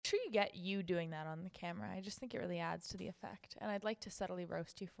sure you get you doing that on the camera. I just think it really adds to the effect. And I'd like to subtly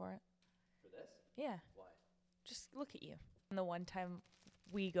roast you for it. For this? Yeah. Why? Just look at you. And the one time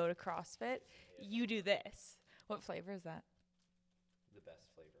we go to CrossFit, you do this. What flavor is that? The best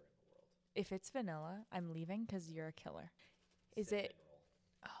flavor in the world. If it's vanilla, I'm leaving because you're a killer. Is Cinnamon it? roll.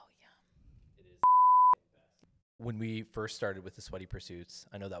 Oh, yeah. It is best. When we first started with the Sweaty Pursuits,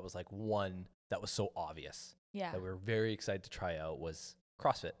 I know that was like one that was so obvious Yeah. that we were very excited to try out was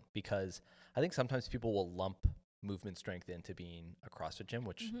CrossFit, because I think sometimes people will lump movement strength into being a CrossFit gym,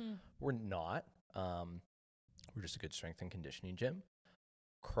 which we're not. We're just a good strength and conditioning gym.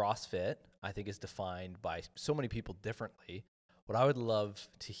 CrossFit, I think, is defined by so many people differently. What I would love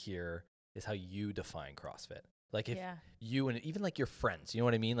to hear is how you define CrossFit. Like if you and even like your friends, you know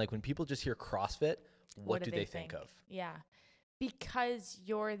what I mean? Like when people just hear CrossFit, what do they think of? Yeah. Because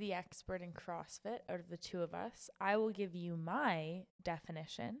you're the expert in CrossFit out of the two of us, I will give you my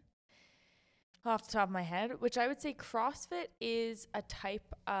definition off the top of my head, which I would say CrossFit is a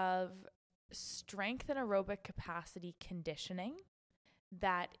type of strength and aerobic capacity conditioning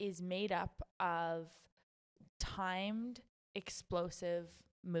that is made up of timed, explosive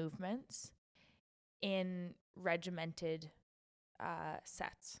movements in regimented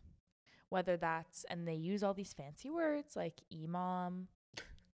sets. Whether that's, and they use all these fancy words like EMOM,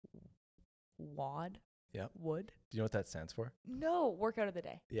 WOD. Yeah. Wood. Do you know what that stands for? No, workout of the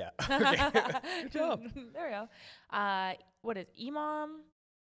day. Yeah. Okay. Good job. There we go. What is EMOM?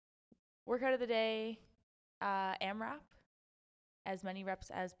 Workout of the day. AMRAP. As many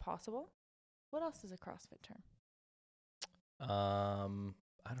reps as possible. What else is a CrossFit term?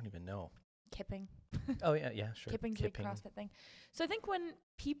 I don't even know. Kipping. Oh, yeah, sure. Kipping's a big CrossFit thing. So I think when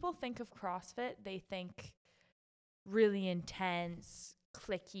people think of CrossFit, they think really intense,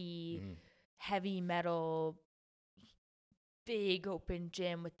 clicky, heavy metal, big open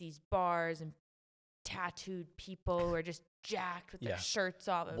gym with these bars and tattooed people who are just jacked with their shirts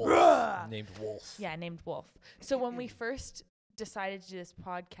off. Wolf. Named Wolf. Yeah, named Wolf. So when we first decided to do this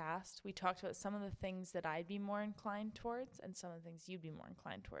podcast, we talked about some of the things that I'd be more inclined towards and some of the things you'd be more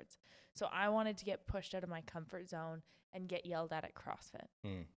inclined towards. So I wanted to get pushed out of my comfort zone and get yelled at CrossFit.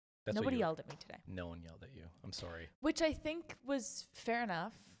 Nobody yelled at me today. No one yelled at you. I'm sorry. Which I think was fair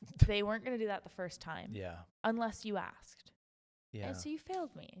enough. They weren't going to do that the first time. Yeah. Unless you asked. Yeah. And so you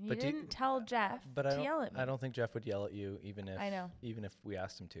failed me. And you But didn't tell Jeff to yell at me. I don't think Jeff would yell at you even if we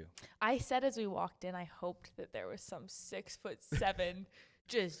asked him to. I said as we walked in, I hoped that there was some 6'7"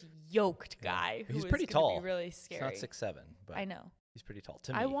 just yoked guy who He's was pretty gonna tall. be really scary. He's not 6'7", but I know. He's pretty tall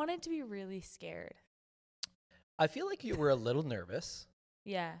to me. I wanted to be really scared. I feel like you were a little nervous.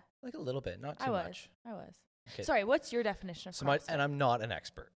 Yeah. Like a little bit, not too much. I was. Okay. Sorry, what's your definition of CrossFit? And I'm not an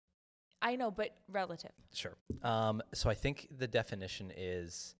expert. I know, but relative. Sure. So I think the definition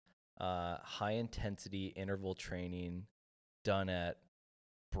is high intensity interval training done at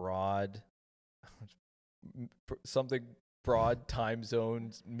broad time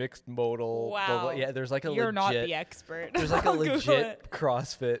zones, mixed modal. Wow. Blah, blah. Yeah, there's like a You're legit. not the expert. There's like a legit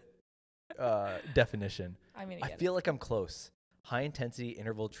CrossFit definition. I feel like I'm close. High intensity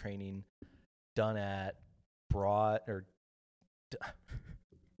interval training done at broad or.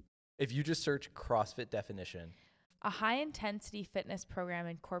 If you just search CrossFit definition. A high-intensity fitness program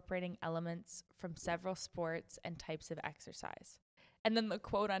incorporating elements from several sports and types of exercise. And then the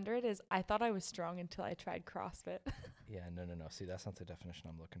quote under it is, I thought I was strong until I tried CrossFit. Yeah, no. See, that's not the definition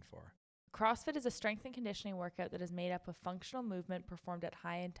I'm looking for. CrossFit is a strength and conditioning workout that is made up of functional movement performed at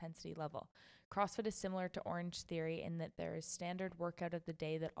high-intensity level. CrossFit is similar to Orange Theory in that there is standard workout of the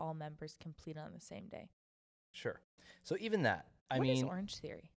day that all members complete on the same day. Sure. So even that, What is Orange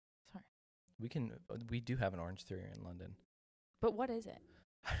Theory? We do have an Orange Theory in London. But what is it?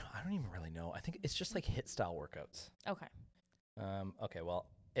 I don't even really know. I think it's just like HIIT style workouts. Okay. Okay, well,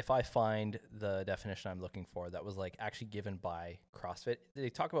 if I find the definition I'm looking for that was like actually given by CrossFit, they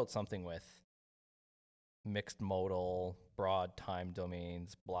talk about something with mixed modal, broad time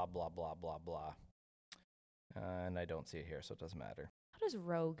domains, blah, blah, blah, blah, blah. And I don't see it here, so it doesn't matter. How does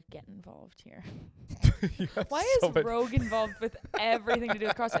Rogue get involved here? Why is Rogue involved with everything to do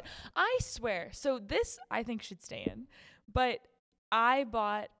with CrossFit? I swear. So this, I think, should stay in. But I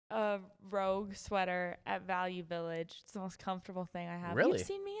bought a Rogue sweater at Value Village. It's the most comfortable thing I have. Really? You've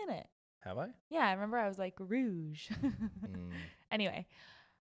seen me in it. Have I? Yeah, I remember I was like, Rouge. Anyway.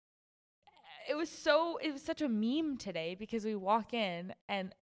 It was such a meme today because we walk in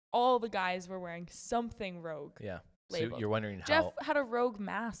and all the guys were wearing something Rogue. Yeah. Labeled. So you're wondering how Jeff had a Rogue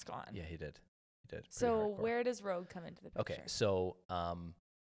mask on. Yeah, he did. So where does Rogue come into the picture? Okay, so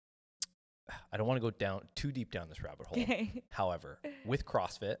I don't want to go down too deep down this rabbit hole. Okay. However, with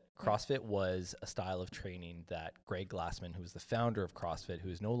CrossFit was a style of training that Greg Glassman, who was the founder of CrossFit, who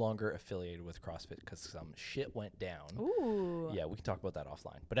is no longer affiliated with CrossFit because some shit went down. Ooh. Yeah, we can talk about that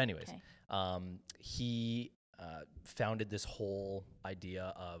offline. But anyways, he founded this whole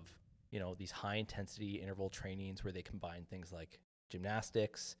idea of, these high intensity interval trainings where they combine things like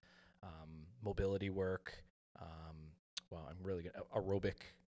gymnastics, mobility work, I'm really good, aerobic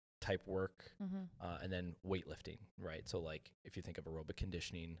type work, and then weightlifting, right? So like if you think of aerobic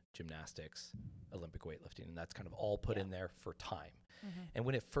conditioning, gymnastics, Olympic weightlifting, and that's kind of all put in there for time. And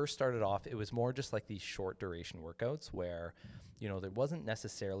when it first started off, it was more just like these short duration workouts where, there wasn't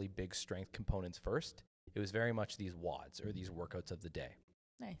necessarily big strength components first. It was very much these WODs or these workouts of the day.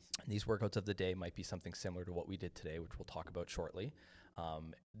 Nice. And these workouts of the day might be something similar to what we did today, which we'll talk about shortly.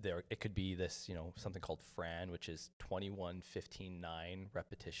 It could be this, something called Fran, which is 21, 15, 9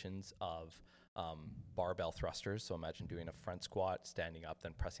 repetitions of barbell thrusters. So imagine doing a front squat, standing up,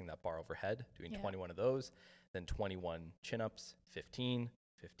 then pressing that bar overhead, doing 21 of those, then 21 chin-ups, 15,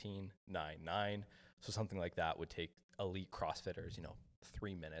 15, 9, 9. So something like that would take elite CrossFitters,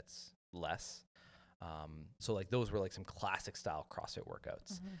 3 minutes less. So like those were like some classic style CrossFit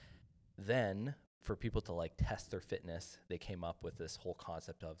workouts. Then for people to like test their fitness, they came up with this whole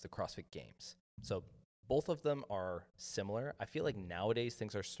concept of the CrossFit Games. So both of them are similar. I feel like nowadays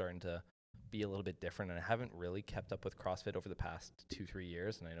things are starting to be a little bit different, and I haven't really kept up with CrossFit over the past 2-3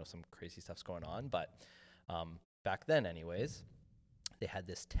 years, and I know some crazy stuff's going on, but back then anyways, they had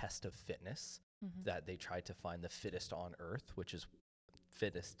this test of fitness that they tried to find the fittest on earth, which is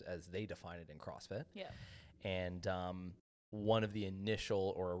fittest as they define it in CrossFit. Yeah. And one of the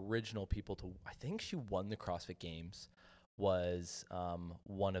initial or original people I think she won the CrossFit Games, was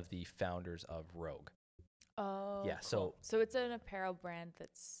one of the founders of Rogue. Oh, yeah. Cool. So it's an apparel brand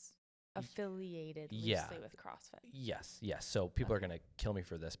that's affiliated loosely with CrossFit. Yes. So people are going to kill me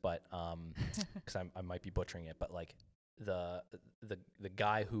for this, but because I might be butchering it, but like the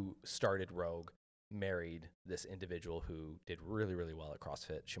guy who started Rogue married this individual who did really, really well at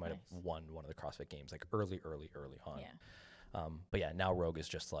CrossFit. She might have won one of the CrossFit Games like early on. Yeah. But yeah, now Rogue is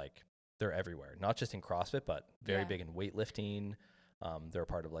just like, they're everywhere, not just in CrossFit, but very big in weightlifting. They're a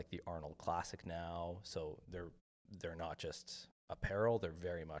part of like the Arnold Classic now. So they're not just apparel. They're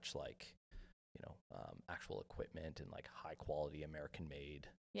very much like, actual equipment and like high quality American made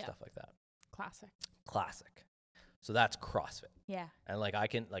stuff like that. Classic. So that's CrossFit. Yeah. And like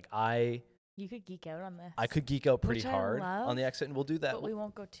you could geek out on this. I could geek out pretty hard on the exit, and we'll do that. But we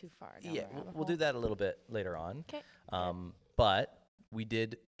won't go too far down the rabbit we'll hole. do that a little bit later on. Okay. But we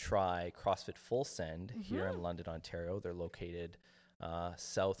did try CrossFit Full Send here in London, Ontario. They're located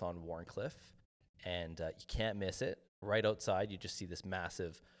south on Warncliffe, and you can't miss it. Right outside, you just see this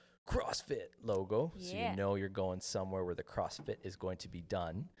massive CrossFit logo, so you know you're going somewhere where the CrossFit is going to be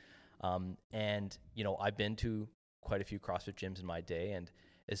done. And I've been to quite a few CrossFit gyms in my day, and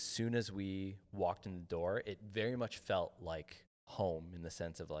as soon as we walked in the door, it very much felt like home, in the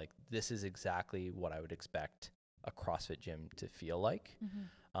sense of like, this is exactly what I would expect a CrossFit gym to feel like.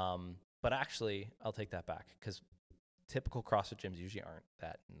 But actually, I'll take that back, because typical CrossFit gyms usually aren't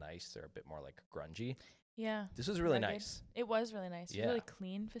that nice. They're a bit more like grungy. Yeah. This was really nice. It was really nice. Yeah. Really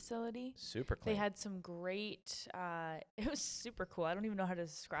clean facility. Super clean. They had some great, it was super cool. I don't even know how to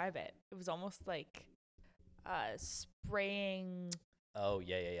describe it. It was almost like spraying. Oh,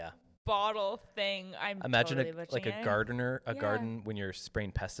 yeah. Bottle thing. Imagine totally like a garden when you're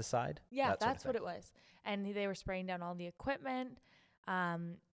spraying pesticide. Yeah, that's what it was. And they were spraying down all the equipment.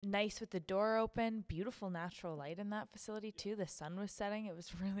 Nice with the door open. Beautiful natural light in that facility too. The sun was setting. It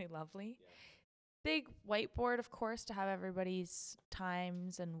was really lovely. Yeah. Big whiteboard, of course, to have everybody's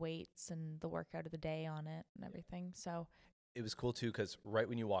times and weights and the workout of the day on it and everything. So it was cool too, because right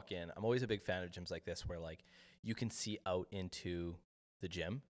when you walk in, I'm always a big fan of gyms like this where like you can see out into the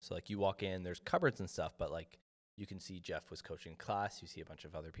gym. So like you walk in, there's cupboards and stuff, but like you can see Jeff was coaching class. You see a bunch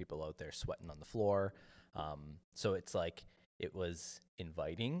of other people out there sweating on the floor. So it's like, it was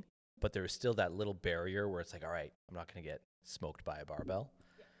inviting, but there was still that little barrier where it's like, all right, I'm not going to get smoked by a barbell.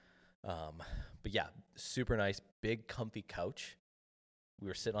 But yeah, super nice, big comfy couch. We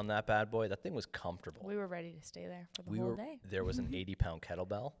were sitting on that bad boy. That thing was comfortable. We were ready to stay there for the whole day. There was an 80-pound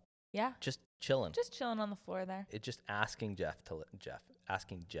kettlebell. Yeah. Just chilling. Just chilling on the floor there. It just asking Jess to lift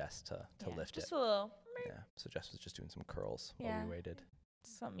it. Just a little. Yeah. So Jess was just doing some curls while we waited.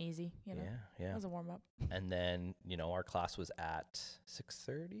 Something easy, Yeah. It was a warm up. And then, our class was at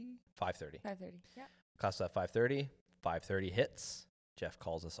 6:30, 5:30. 5:30. Yeah. Class was at 5:30. 5:30 hits. Jeff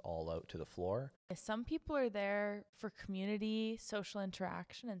calls us all out to the floor. Some people are there for community, social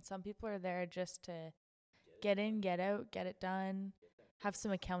interaction, and some people are there just to get in, get out, get it done, have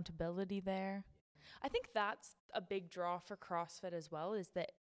some accountability there. I think that's a big draw for CrossFit as well, is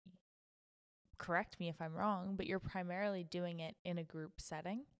that, correct me if I'm wrong, but you're primarily doing it in a group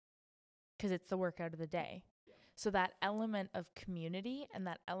setting because it's the workout of the day. So that element of community and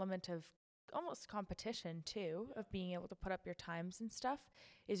that element of almost competition too, of being able to put up your times and stuff,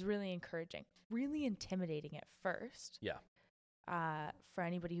 is really encouraging, really intimidating at first. Yeah. For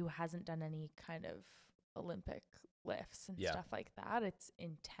anybody who hasn't done any kind of Olympic lifts and stuff like that, it's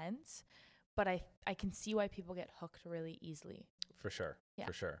intense, but I can see why people get hooked really easily. For sure.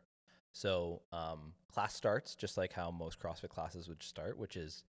 So class starts just like how most CrossFit classes would start, which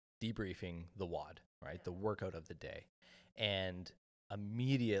is debriefing the WOD, right? The workout of the day. And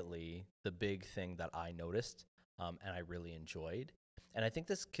immediately the big thing that I noticed and I really enjoyed, and I think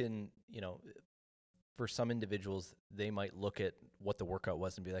this can, for some individuals, they might look at what the workout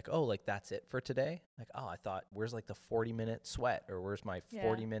was and be like, oh, like that's it for today. Like, oh, I thought, where's like the 40-minute sweat, or where's my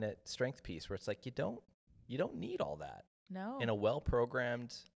 40-minute strength piece, where it's like, you don't need all that. No. In a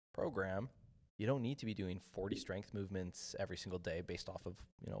well-programmed program, you don't need to be doing 40 strength movements every single day based off of,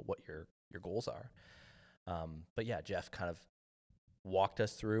 what your goals are. But yeah, Jeff kind of walked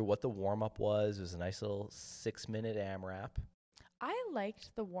us through what the warm-up was. It was a nice little 6-minute AMRAP. I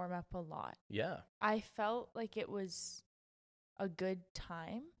liked the warm-up a lot. Yeah. I felt like it was a good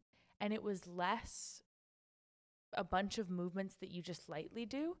time, and it was less a bunch of movements that you just lightly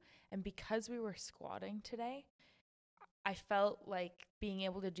do. And because we were squatting today, I felt like being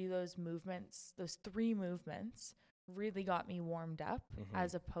able to do those movements, those 3 movements, really got me warmed up,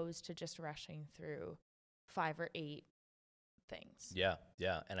 as opposed to just rushing through 5 or 8 things. Yeah.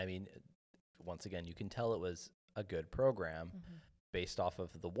 And I mean, once again, you can tell it was a good program based off of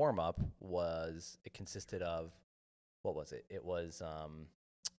the warm-up. It consisted of, what was it? It was, I'm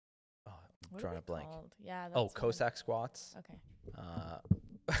drawing a blank. Called? Yeah. Cossack squats. Okay.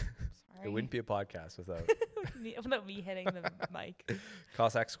 It wouldn't be a podcast without without me hitting the mic.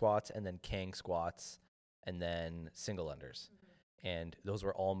 Cossack squats, and then Kang squats, and then single unders. And those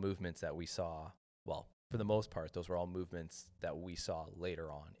were all movements that we saw. Well, for the most part, those were all movements that we saw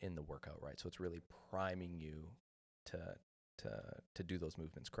later on in the workout, right? So it's really priming you to do those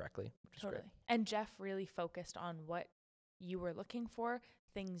movements correctly, which is great. And Jeff really focused on what you were looking for,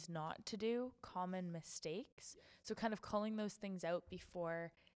 things not to do, common mistakes. So kind of calling those things out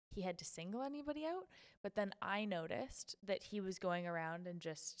before he had to single anybody out. But then I noticed that he was going around and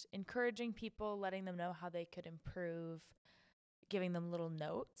just encouraging people, letting them know how they could improve, giving them little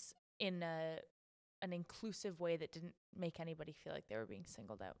notes in an inclusive way that didn't make anybody feel like they were being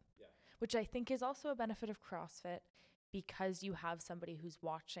singled out. Yeah. Which I think is also a benefit of CrossFit, because you have somebody who's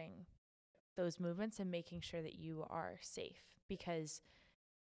watching those movements and making sure that you are safe. Because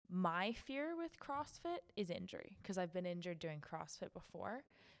my fear with CrossFit is injury, because I've been injured doing CrossFit before,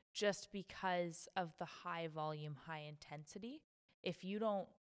 just because of the high volume, high intensity. If you don't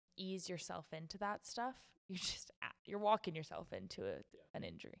ease yourself into that stuff, you're walking yourself into an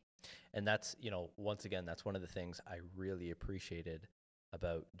injury. And that's, once again, that's one of the things I really appreciated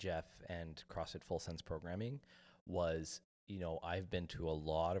about Jeff and CrossFit Full Sense programming was, I've been to a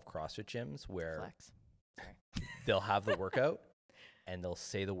lot of CrossFit gyms where they'll have the workout and they'll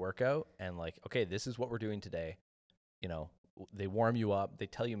say the workout and like, okay, this is what we're doing today. They warm you up, they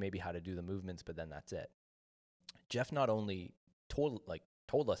tell you maybe how to do the movements, but then that's it. Jeff not only told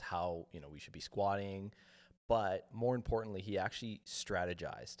us how, we should be squatting, but more importantly, he actually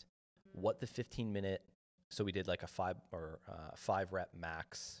strategized what the 15-minute, so we did like a 5 rep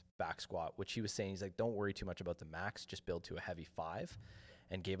max back squat, which he was saying, he's like, don't worry too much about the max, just build to a heavy 5,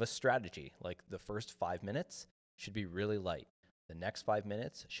 and gave us strategy. Like the first 5 minutes should be really light. The next 5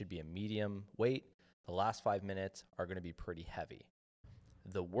 minutes should be a medium weight. The last 5 minutes are going to be pretty heavy.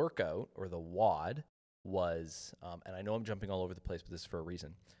 The workout, or the WOD, was, and I know I'm jumping all over the place, but this is for a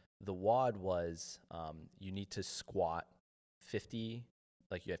reason. The WOD was, you need to squat 50,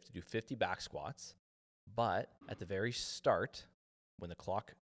 like you have to do 50 back squats, but at the very start, when the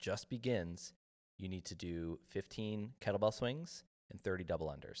clock just begins, you need to do 15 kettlebell swings and 30 double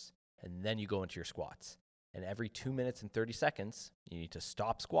unders. And then you go into your squats. And every 2 minutes and 30 seconds, you need to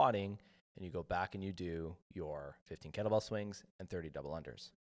stop squatting and you go back and you do your 15 kettlebell swings and 30 double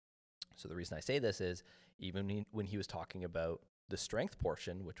unders. So the reason I say this is, even when he was talking about the strength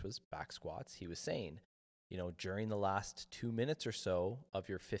portion, which was back squats, he was saying, during the last 2 minutes or so of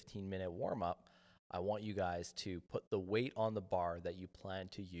your 15-minute warm-up, I want you guys to put the weight on the bar that you plan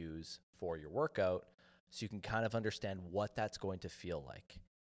to use for your workout so you can kind of understand what that's going to feel like.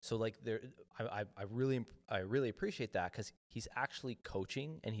 So like I really appreciate that, because he's actually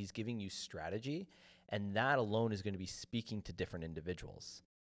coaching and he's giving you strategy, and that alone is going to be speaking to different individuals.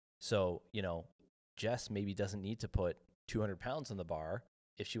 So, Jess maybe doesn't need to put 200 pounds on the bar.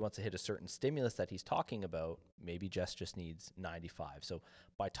 If she wants to hit a certain stimulus that he's talking about, maybe Jess just needs 95. So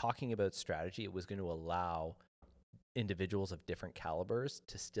by talking about strategy, it was going to allow individuals of different calibers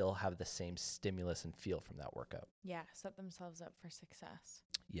to still have the same stimulus and feel from that workout. Yeah, set themselves up for success.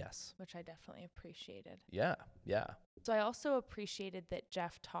 Yes. Which I definitely appreciated. Yeah. So I also appreciated that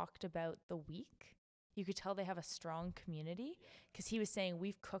Jeff talked about the week. You could tell they have a strong community, because he was saying,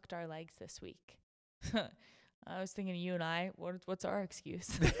 we've cooked our legs this week. I was thinking, you and I, what's our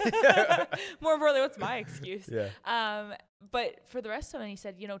excuse? More importantly, what's my excuse? Yeah. But for the rest of them, he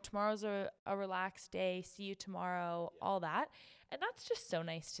said, tomorrow's a relaxed day. See you tomorrow, all that. And that's just so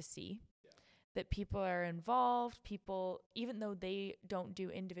nice to see, that people are involved. People, even though they don't do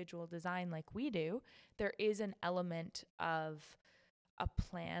individual design like we do, there is an element of a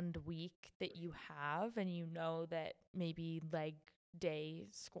planned week that you have, and that maybe leg day,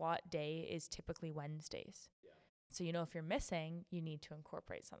 squat day is typically Wednesdays. So, if you're missing, you need to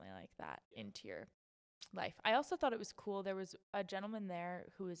incorporate something like that into your life. I also thought it was cool. There was a gentleman there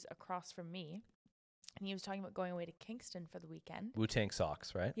who was across from me, and he was talking about going away to Kingston for the weekend. Wu-Tang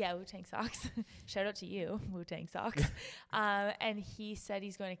socks, right? Yeah, Wu-Tang socks. Shout out to you, Wu-Tang socks. And he said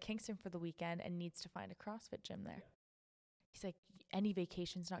he's going to Kingston for the weekend and needs to find a CrossFit gym there. He's like, any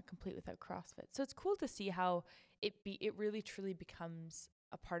vacation's not complete without CrossFit. So it's cool to see how it really truly becomes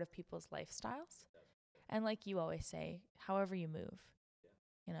a part of people's lifestyles. And like you always say, however you move,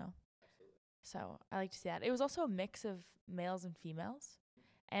 Absolutely. So I like to see that. It was also a mix of males and females,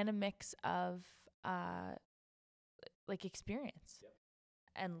 and a mix of like experience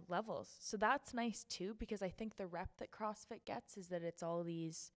and levels. So that's nice too, because I think the rep that CrossFit gets is that it's all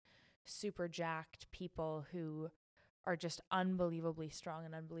these super jacked people who are just unbelievably strong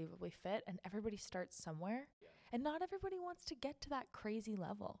and unbelievably fit, and everybody starts somewhere. And not everybody wants to get to that crazy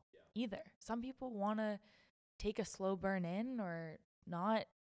level either. Some people want to take a slow burn in, or not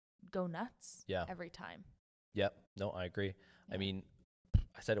go nuts every time. Yep. No, I agree. Yeah. I mean,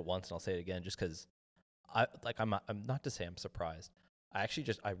 I said it once and I'll say it again, just because I'm not to say I'm surprised. I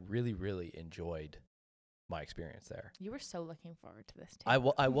really, really enjoyed my experience there. You were so looking forward to this too.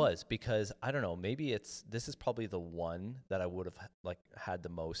 I was, because I don't know, maybe this is probably the one that I would have had the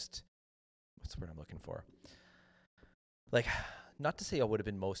most, what's the word I'm looking for? Not to say I would have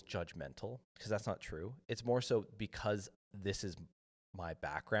been most judgmental, because that's not true. It's more so because this is my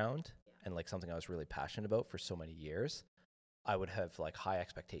background and something I was really passionate about for so many years. I would have high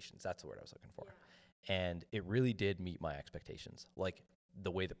expectations. That's the word I was looking for. Yeah. And it really did meet my expectations.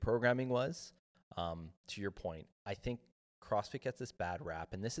 The way the programming was, to your point, I think CrossFit gets this bad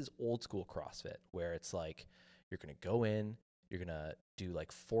rap, and this is old school CrossFit, where it's you're going to go in, you're going to do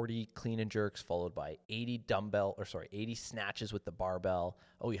 40 clean and jerks followed by 80 snatches with the barbell.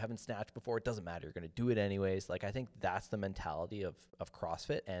 Oh, you haven't snatched before? It doesn't matter. You're going to do it anyways. I think that's the mentality of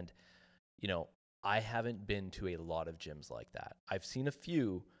CrossFit. And, I haven't been to a lot of gyms like that. I've seen a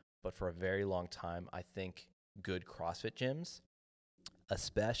few, but for a very long time, I think good CrossFit gyms,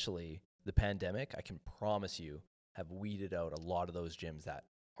 especially the pandemic, I can promise you, have weeded out a lot of those gyms that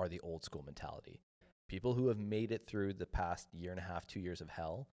are the old school mentality. People who have made it through the past year and a half, 2 years of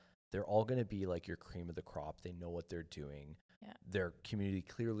hell, they're all going to be your cream of the crop. They know what they're doing. Yeah. Their community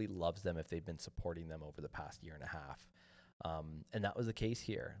clearly loves them if they've been supporting them over the past year and a half. And that was the case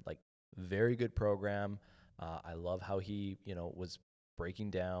here. Very good program. I love how he, was breaking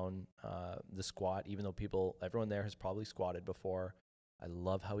down the squat, even though everyone there has probably squatted before. I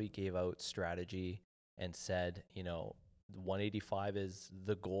love how he gave out strategy and said, 185 is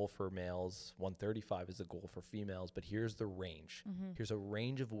the goal for males, 135 is the goal for females, but here's the range. Mm-hmm. Here's a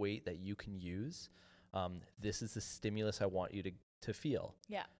range of weight that you can use. This is the stimulus I want you to feel.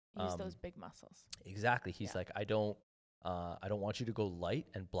 Yeah, use those big muscles. Exactly. He's I don't want you to go light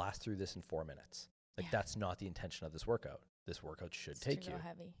and blast through this in 4 minutes. That's not the intention of this workout. This workout should take you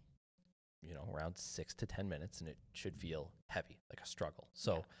heavy. Around 6 to 10 minutes, and it should feel heavy, like a struggle.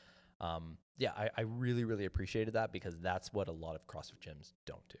 So, I really, really appreciated that, because that's what a lot of CrossFit gyms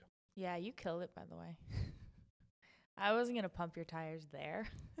don't do. Yeah, you killed it, by the way. I wasn't going to pump your tires there.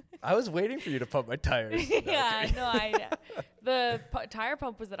 I was waiting for you to pump my tires. Yeah, okay. No, the tire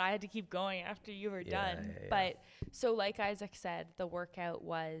pump was that I had to keep going after you were done. Yeah. But so like Isaac said, the workout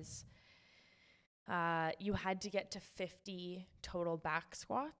was you had to get to 50 total back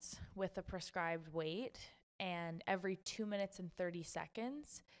squats with a prescribed weight. And every 2 minutes and 30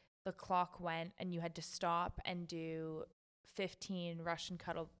 seconds, the clock went and you had to stop and do 15 Russian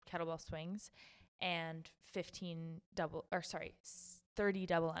kettlebell swings and 30 double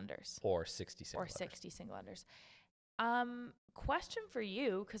unders or 60 single or unders. 60 single unders. Question for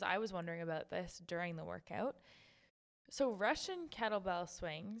you, because I was wondering about this during the workout. So Russian kettlebell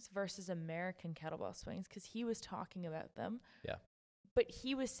swings versus American kettlebell swings, because he was talking about them. Yeah. But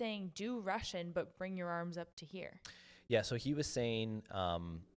he was saying do Russian, but bring your arms up to here. Yeah. So he was saying,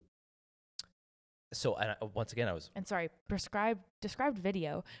 once again, described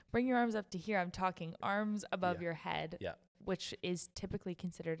video. Bring your arms up to here. I'm talking arms above your head. Yeah. Which is typically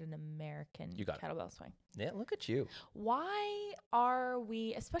considered an American kettlebell swing. Yeah, look at you. Why are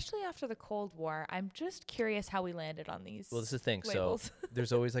we, especially after the Cold War, I'm just curious how we landed on these. Well, this is the thing. Labels. So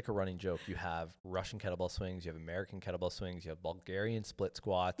there's always like a running joke. You have Russian kettlebell swings, you have American kettlebell swings, you have Bulgarian split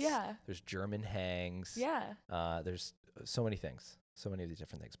squats. Yeah. There's German hangs. Yeah. There's so many things, so many of these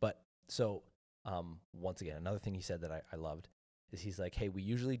different things. But so once again, another thing he said that I loved is he's like, hey, we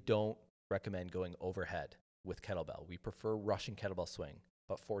usually don't recommend going overhead with kettlebell. We prefer Russian kettlebell swing.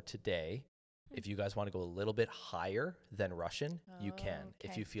 But for today, if you guys want to go a little bit higher than Russian, you can. Okay.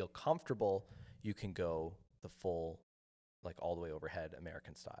 If you feel comfortable, you can go the full, like all the way overhead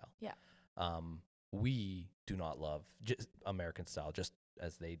American style. Yeah. We do not love just American style, just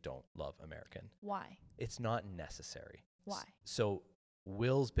as they don't love American. Why? It's not necessary. Why? So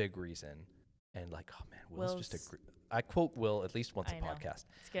Will's big reason, and like, oh man, Will's just a I quote Will at least once a podcast.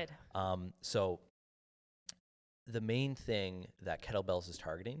 It's good. So the main thing that kettlebells is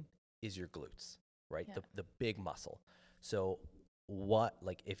targeting is your glutes, right? Yeah. The big muscle. So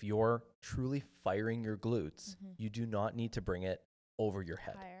if you're truly firing your glutes, you do not need to bring it over your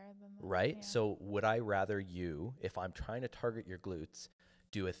head, higher than that, right? Yeah. So would I rather you, if I'm trying to target your glutes,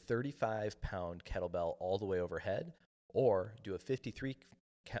 do a 35-pound kettlebell all the way overhead, or do a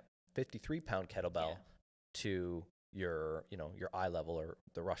 53-pound kettlebell to your eye level or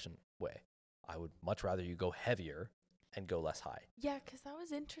the Russian way? I would much rather you go heavier and go less high. Yeah, because that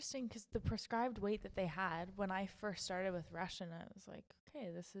was interesting, because the prescribed weight that they had when I first started with Russian, I was like,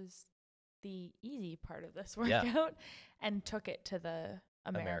 okay, this is the easy part of this workout, and took it to the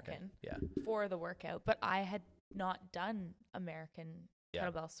American for the workout. But I had not done American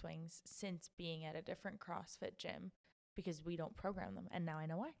kettlebell swings since being at a different CrossFit gym, because we don't program them, and now I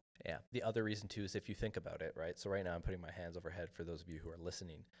know why. Yeah. The other reason too is if you think about it, right? So right now I'm putting my hands overhead for those of you who are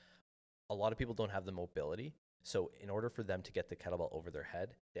listening. A lot of people don't have the mobility. So in order for them to get the kettlebell over their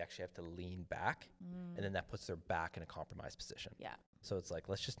head, they actually have to lean back, and then that puts their back in a compromised position. Yeah. So it's like,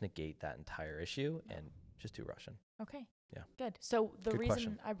 let's just negate that entire issue and just do Russian. Okay. Yeah. Good. So the Good reason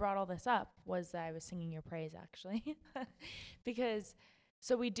question. I brought all this up was that I was singing your praise, actually, because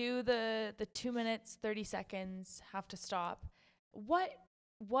so we do the 2 minutes, 30 seconds, have to stop. What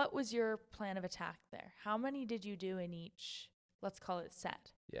was your plan of attack there? How many did you do in each, let's call it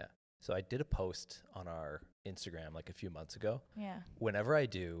set? Yeah. So I did a post on our Instagram like a few months ago. Yeah. Whenever I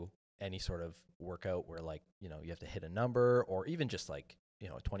do any sort of workout where like, you have to hit a number, or even just like, a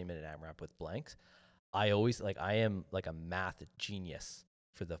 20-minute AMRAP with blanks, I always I am like a math genius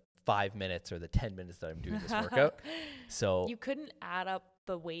for the 5 minutes or the 10 minutes that I'm doing this workout. So you couldn't add up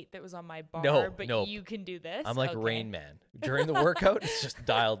the weight that was on my bar, but you can do this. I'm like Rain Man. During the workout, it's just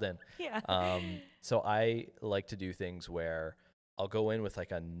dialed in. Yeah. So I like to do things where I'll go in with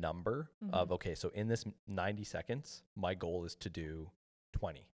like a number of, okay, so in this 90 seconds, my goal is to do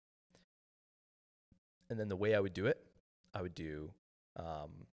 20. And then the way I would do it, I would do,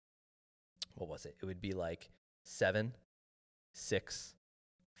 what was it? It would be like 7, 6,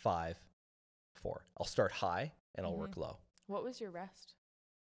 5, 4. I'll start high and I'll work low. What was your rest?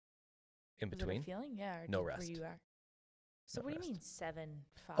 In was between? it a feeling? Yeah. Or no rest. So no what rest. Do you mean 7,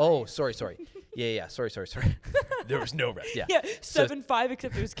 5? Oh, sorry. Yeah. Sorry. There was no rest. Yeah. Yeah. 7, 5,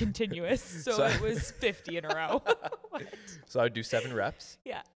 except it was continuous. So it was 50 in a row. So I would do 7 reps.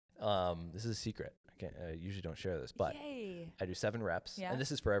 Yeah. This is a secret. I usually don't share this, but Yay. I do 7 reps, Yeah. and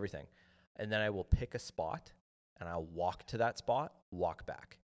this is for everything. And then I will pick a spot, and I'll walk to that spot, walk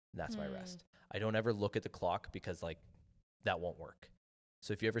back. And that's my rest. I don't ever look at the clock, because that won't work.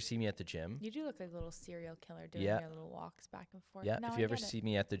 So if you ever see me at the gym, you do look like a little serial killer doing your little walks back and forth. Yeah. Now if you ever see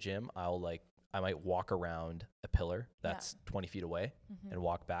me at the gym, I might walk around a pillar that's 20 feet away and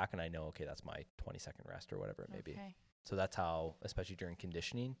walk back, and I know, okay, that's my 20-second rest or whatever it may be. So that's how, especially during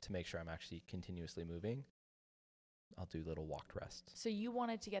conditioning, to make sure I'm actually continuously moving, I'll do little walked rests. So you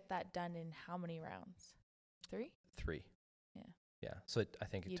wanted to get that done in how many rounds? 3? 3. Yeah. Yeah. So I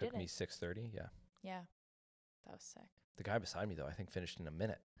think it took me 6:30. Yeah. Yeah. That was sick. The guy beside me, though, I think finished in a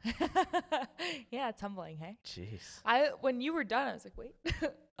minute. Yeah, it's humbling, hey? Jeez. When you were done, I was like, wait,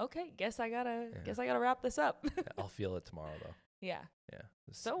 okay, guess I gotta wrap this up. Yeah, I'll feel it tomorrow, though. Yeah. Yeah.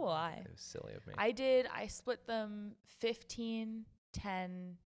 So will I. It was silly of me. I split them 15,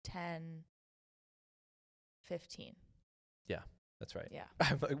 10, 10, 15. Yeah, that's right. Yeah.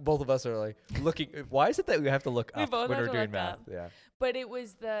 Both of us are like looking. Why is it that we have to look We up both when have we're to doing look math? up. Yeah. But it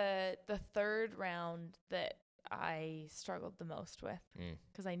was the third round that I struggled the most with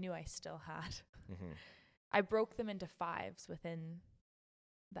because I knew I still had. Mm-hmm. I broke them into 5s within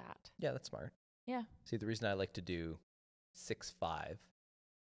that. Yeah, that's smart. Yeah. See, the reason I like to do 6-5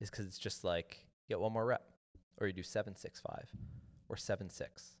 is because it's just like, get one more rep. Or you do 7-6-5 or 7-6.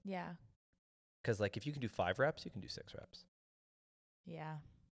 Yeah. Because like if you can do 5 reps, you can do 6 reps. Yeah,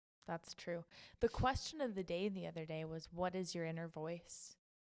 that's true. The question of the day the other day was, what does your inner voice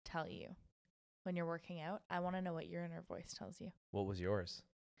tell you when you're working out? I want to know what your inner voice tells you. What was yours?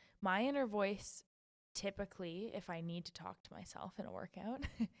 My inner voice, typically, if I need to talk to myself in a workout,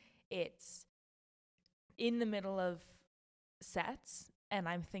 it's in the middle of sets and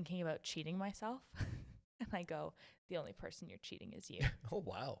I'm thinking about cheating myself. And I go, the only person you're cheating is you. Oh,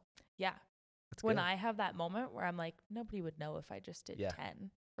 wow. Yeah. That's when good. I have that moment where I'm like, nobody would know if I just did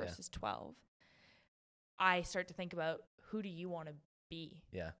 10 versus 12, I start to think about, who do you want to be?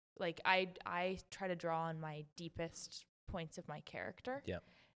 Yeah. Like I try to draw on my deepest points of my character. Yeah.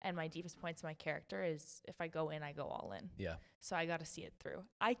 And my deepest points of my character is if I go in, I go all in. Yeah. So I got to see it through.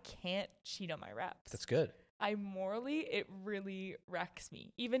 I can't cheat on my reps. That's good. It really wrecks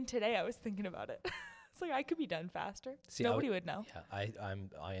me. Even today, I was thinking about it. It's like, I could be done faster. See, nobody would know. Yeah,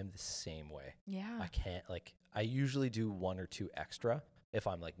 I am the same way. Yeah. I can't, like, I usually do 1 or 2 extra if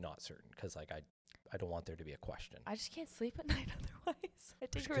I'm like not certain, because like I don't want there to be a question. I just can't sleep at night otherwise. I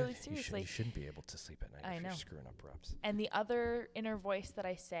take it really seriously. You shouldn't be able to sleep at night if you're screwing up reps. And the other inner voice that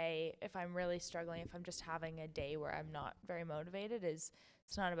I say, if I'm really struggling, if I'm just having a day where I'm not very motivated, is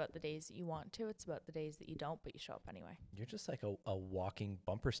it's not about the days that you want to, it's about the days that you don't, but you show up anyway. You're just like a walking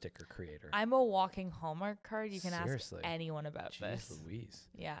bumper sticker creator. I'm a walking Hallmark card. You can Seriously. ask anyone about this. Jeez Louise.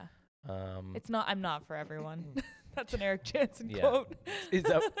 Yeah. I'm not for everyone. That's an Eric Jansen Yeah. quote. Is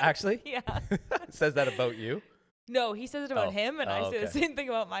that actually? Yeah. Says that about you? No, he says it about him, and I say the same thing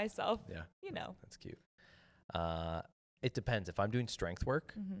about myself. Yeah. You know. That's cute. It depends. If I'm doing strength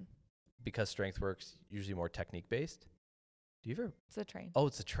work, because strength work's usually more technique based. Do you ever? It's a train. Oh,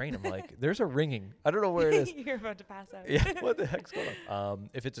 it's a train. I'm like, there's a ringing. I don't know where it is. You're about to pass out. Yeah. What the heck's going on?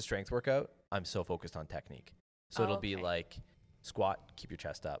 If it's a strength workout, I'm so focused on technique. So it'll be like squat, keep your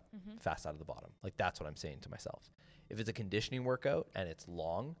chest up, fast out of the bottom. Like that's what I'm saying to myself. If it's a conditioning workout and it's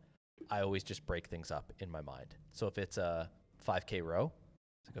long, I always just break things up in my mind. So if it's a 5K row,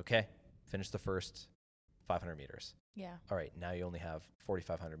 it's like, okay, finish the first 500 meters. Yeah. All right, now you only have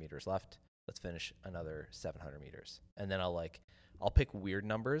 4,500 meters left. Let's finish another 700 meters. And then I'll pick weird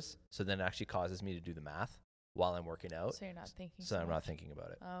numbers. So then it actually causes me to do the math while I'm working out. So you're not thinking. So I'm not thinking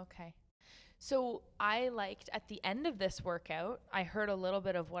about it. Okay. So I liked at the end of this workout, I heard a little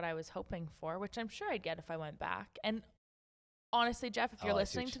bit of what I was hoping for, which I'm sure I'd get if I went back. And honestly, Jeff, if you're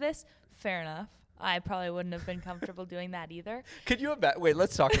listening to this, fair enough. I probably wouldn't have been comfortable doing that either. Could you imagine? Wait,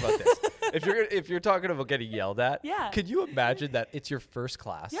 let's talk about this. If you're talking about getting yelled at, could you imagine that it's your first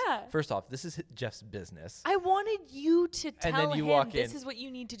class? Yeah. First off, this is Jeff's business. I wanted you to tell him walk this in, is what you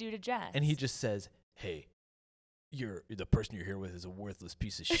need to do to Jess. And he just says, "Hey, the person you're here with is a worthless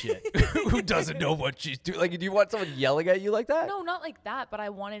piece of shit who doesn't know what she's doing." Like, do you want someone yelling at you like that? No, not like that. But I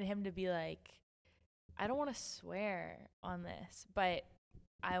wanted him to be like, I don't want to swear on this, but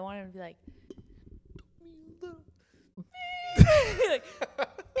I wanted him to be like, like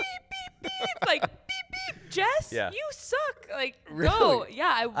beep beep beep, like beep beep, Jess, you suck. Like, really? No,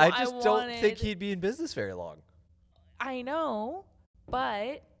 yeah, I just don't think he'd be in business very long. I know,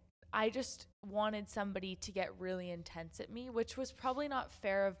 but I just wanted somebody to get really intense at me, which was probably not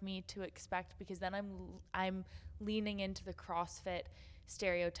fair of me to expect, because then I'm leaning into the CrossFit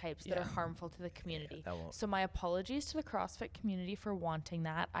stereotypes that are harmful to the community. Yeah, so my apologies to the CrossFit community for wanting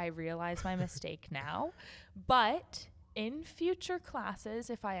that. I realize my mistake now, but in future classes,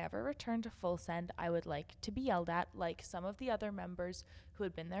 if I ever return to full send, I would like to be yelled at like some of the other members who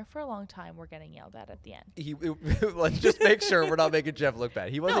had been there for a long time were getting yelled at the end. Let's just make sure we're not making Jeff look bad.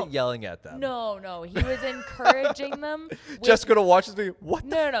 He wasn't yelling at them. No. He was encouraging them. Just gonna watch this movie. What?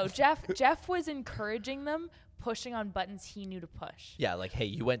 No. Jeff was encouraging them, pushing on buttons he knew to push. Yeah, like, hey,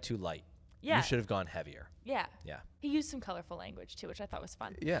 you went too light. Yeah. You should have gone heavier. Yeah. Yeah. He used some colorful language too, which I thought was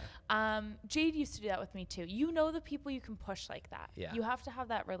fun. Yeah. Jade used to do that with me too. You know the people you can push like that. Yeah. You have to have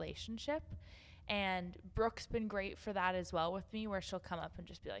that relationship. And Brooke's been great for that as well with me, where she'll come up and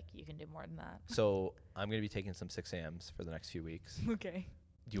just be like, you can do more than that. So I'm going to be taking some 6 a.m.s for the next few weeks. Okay.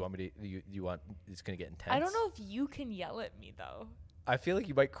 Do you want me to, you want, it's going to get intense? I don't know if you can yell at me, though. I feel like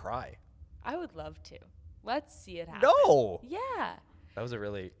you might cry. I would love to. Let's see it happen. No. Yeah. That was a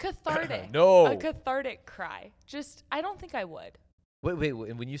really cathartic. No. A cathartic cry. Just, I don't think I would. Wait.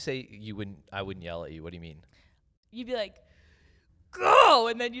 When you say I wouldn't yell at you, what do you mean? You'd be like, go,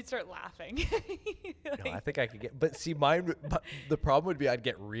 and then you'd start laughing. Like, no, I think I could get, but see, the problem would be I'd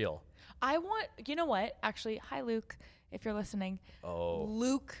get real. I want, you know what? Actually, hi, Luke, if you're listening. Oh.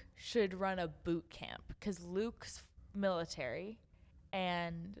 Luke should run a boot camp because Luke's military,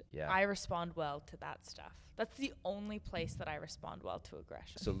 and I respond well to that stuff. That's the only place that I respond well to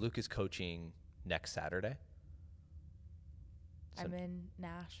aggression. So Luke is coaching next Saturday? I'm in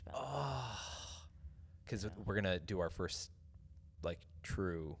Nashville. Oh. Because we're going to do our first, like,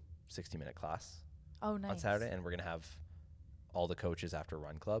 true 60-minute class on Saturday, and we're going to have all the coaches after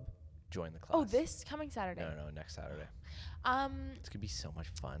Run Club join the class. Oh, this coming Saturday? No, next Saturday. It's going to be so much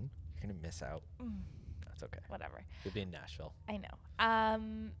fun. You're going to miss out. That's okay. Whatever. You'll be in Nashville. I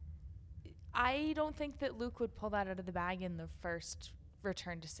know. I don't think that Luke would pull that out of the bag in the first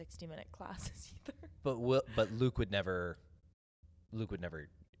return to 60-minute classes either. But Luke would never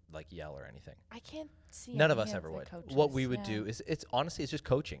like yell or anything. I can't see. None of us ever would. Coaches. What we would do is it's just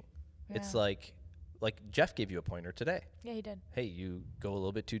coaching. Yeah. It's like Jeff gave you a pointer today. Yeah, he did. Hey, you go a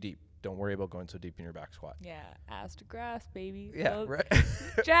little bit too deep. Don't worry about going so deep in your back squat. Yeah, ass to grass, baby. Yeah, well, right.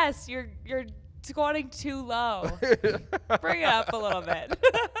 Jess, you're squatting too low. Bring it up a little bit.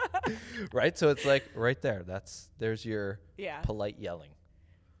 Right? So it's like right there. There's your polite yelling.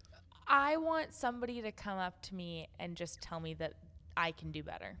 I want somebody to come up to me and just tell me that I can do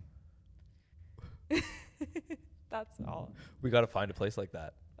better. That's all. We got to find a place like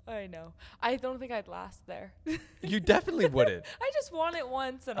that. I know. I don't think I'd last there. You definitely wouldn't. I just want it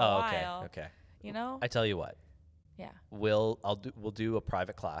once in a while. Okay. You know? I tell you what. Yeah. We'll do a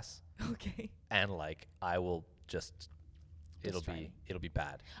private class. Okay. And I will just it'll be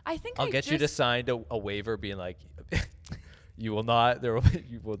bad. I think I'll get you to sign a waiver being like you will not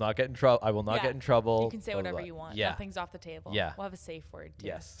get in trouble. I will not get in trouble. You can say whatever you want. Yeah. Nothing's off the table. Yeah. We'll have a safe word too.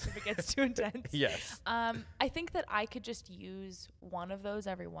 Yes. If it gets too intense. Yes. I think that I could just use one of those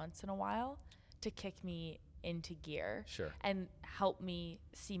every once in a while to kick me into gear. Sure. And help me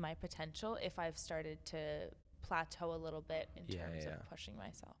see my potential if I've started to plateau a little bit in terms of pushing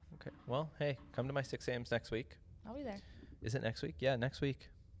myself. Okay. Well, hey, come to my 6 a.m.s next week. I'll be there. Is it next week? Yeah, next week.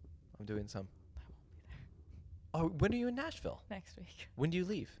 I'm doing some. I won't be there. Oh, when are you in Nashville? Next week. When do you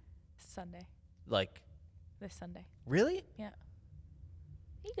leave? Sunday. Like this Sunday. Really? Yeah.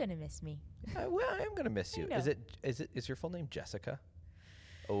 You're gonna miss me. Well, I am gonna miss you. I know. Is your full name Jessica?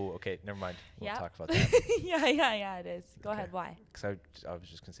 Oh, okay. Never mind. We'll talk about that. yeah, it is. Go ahead. Why? Because I was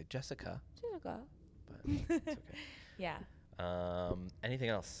just gonna say Jessica. Jessica. But it's okay. Yeah. Anything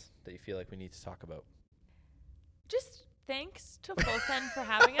else that you feel like we need to talk about? Just thanks to Full Send for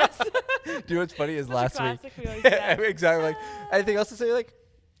having us. Do you know what's funny is last week? We always say. Exactly. Like anything else to say? Like,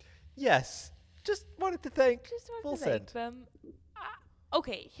 yes. Just wanted to thank Full Send. Them.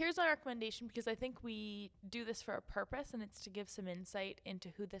 Okay, here's my recommendation because I think we do this for a purpose, and it's to give some insight into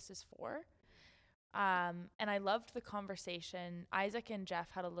who this is for. And I loved the conversation. Isaac and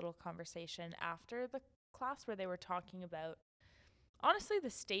Jeff had a little conversation after the class where they were talking about, honestly, the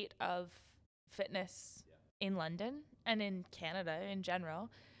state of fitness in London and in Canada in general.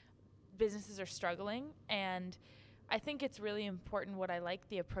 Businesses are struggling, and I think it's really important. What I like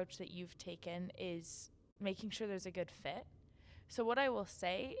the approach that you've taken is making sure there's a good fit. So what I will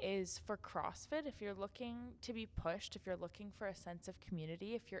say is for CrossFit, if you're looking to be pushed, if you're looking for a sense of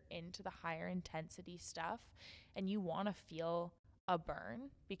community, if you're into the higher intensity stuff and you want to feel a burn,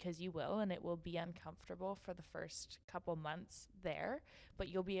 because you will, and it will be uncomfortable for the first couple months there, but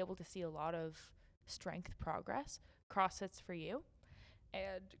you'll be able to see a lot of strength progress. CrossFit's for you.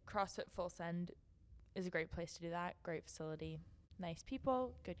 And CrossFit Full Send is a great place to do that. Great facility, nice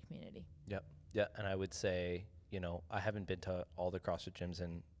people, good community. Yep. Yeah. And I would say, I haven't been to all the CrossFit gyms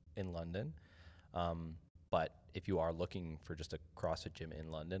in London. But if you are looking for just a CrossFit gym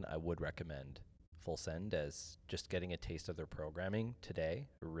in London, I would recommend Full Send as just getting a taste of their programming today.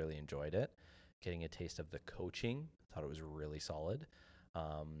 I really enjoyed it. Getting a taste of the coaching. Thought it was really solid.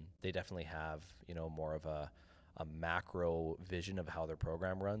 They definitely have, more of a macro vision of how their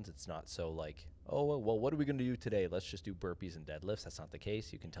program runs. It's not so like, oh, well, what are we going to do today? Let's just do burpees and deadlifts. That's not the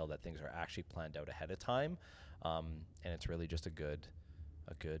case. You can tell that things are actually planned out ahead of time. And it's really just it's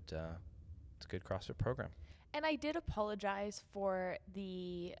a good CrossFit program. And I did apologize for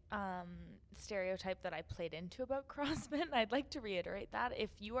the stereotype that I played into about CrossFit. And I'd like to reiterate that. If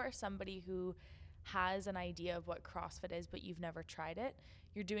you are somebody who has an idea of what CrossFit is, but you've never tried it,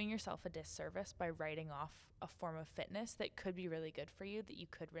 you're doing yourself a disservice by writing off a form of fitness that could be really good for you, that you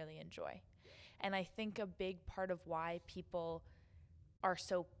could really enjoy. And I think a big part of why people are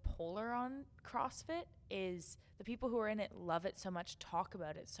so polar on CrossFit is the people who are in it love it so much, talk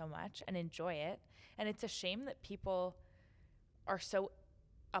about it so much, and enjoy it. And it's a shame that people are so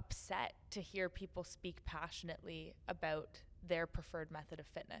upset to hear people speak passionately about their preferred method of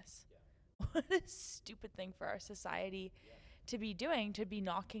fitness. Yeah. What a stupid thing for our society to be doing, to be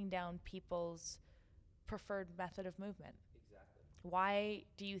knocking down people's preferred method of movement. Exactly. Why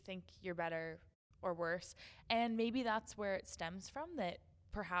do you think you're better or worse? And maybe that's where it stems from, that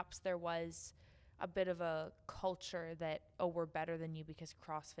perhaps there was a bit of a culture that, oh, we're better than you because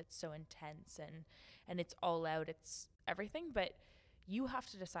CrossFit's so intense and it's all out, it's everything. But you have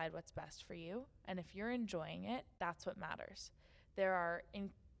to decide what's best for you. And if you're enjoying it, that's what matters. There are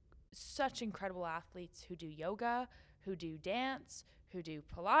such incredible athletes who do yoga, who do dance, who do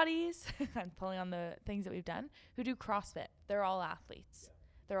Pilates. I'm pulling on the things that we've done, who do CrossFit. They're all athletes. Yeah.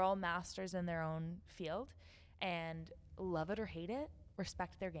 They're all masters in their own field, and love it or hate it,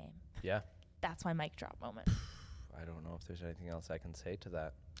 respect their game. Yeah. That's my mic drop moment. I don't know if there's anything else I can say to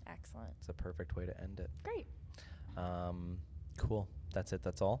that. Excellent. It's a perfect way to end it. Great. Cool. That's it.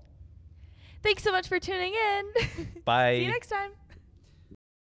 That's all. Thanks so much for tuning in. Bye. See you next time.